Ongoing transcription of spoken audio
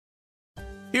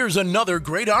Here's another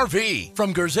great RV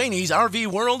from Gerzeny's RV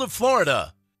World of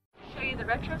Florida. Show you the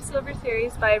Retro Silver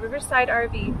Series by Riverside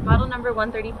RV, model number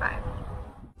 135.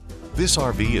 This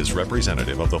RV is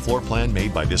representative of the floor plan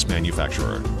made by this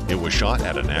manufacturer. It was shot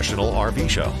at a national RV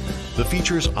show. The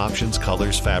features, options,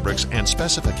 colors, fabrics, and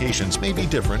specifications may be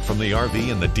different from the RV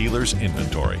in the dealer's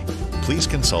inventory. Please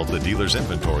consult the dealer's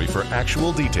inventory for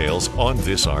actual details on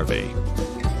this RV.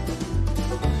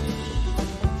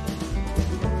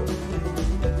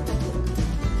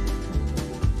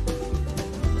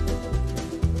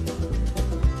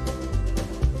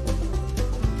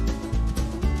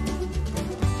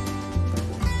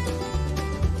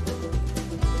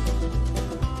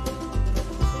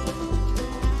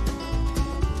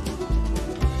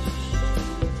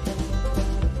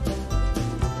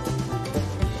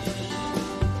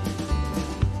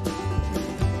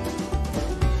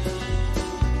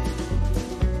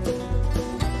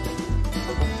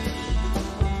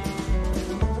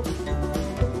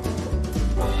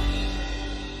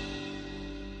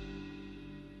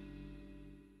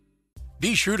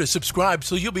 Be sure to subscribe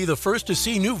so you'll be the first to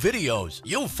see new videos.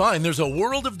 You'll find there's a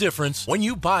world of difference when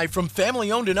you buy from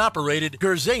family-owned and operated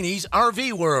Gerzeny's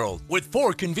RV World, with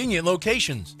 4 convenient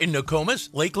locations in Nokomis,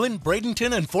 Lakeland,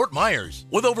 Bradenton, and Fort Myers.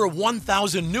 With over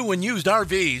 1,000 new and used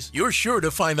RVs, you're sure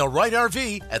to find the right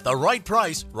RV at the right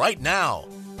price right now.